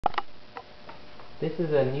This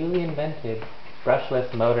is a newly invented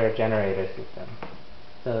brushless motor generator system.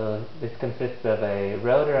 So this consists of a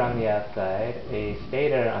rotor on the outside, a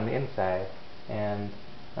stator on the inside, and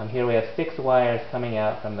here we have 6 wires coming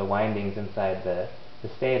out from the windings inside the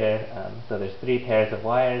stator. So there's 3 pairs of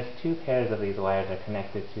wires. 2 pairs of these wires are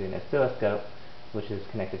connected to an oscilloscope, which is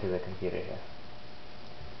connected to the computer here.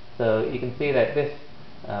 So you can see that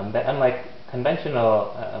that unlike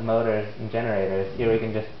conventional motors and generators, here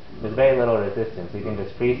there's very little resistance. You can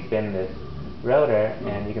just free spin this rotor,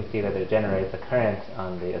 and you can see that it generates a current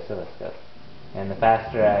on the oscilloscope. And the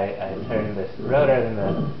faster I turn this rotor,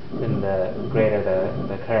 then the greater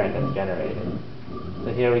the current that's generated.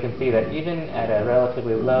 So here we can see that even at a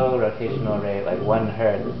relatively low rotational rate, like 1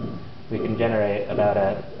 hertz, we can generate about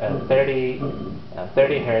a 30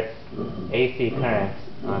 hertz AC current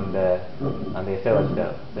on the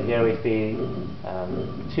oscilloscope. So here we see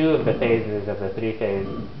 2 of the phases of the 3-phase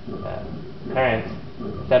current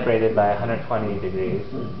separated by 120 degrees,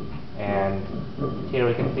 and here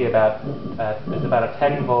we can see there's about a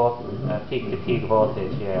 10 volt peak-to-peak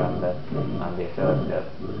voltage here on the oscilloscope.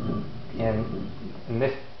 And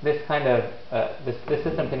this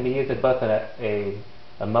system can be used as both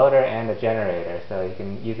a motor and a generator, so you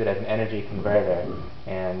can use it as an energy converter,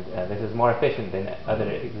 and this is more efficient than other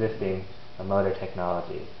existing motor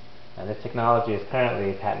technologies. This technology is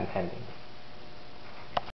currently patent pending.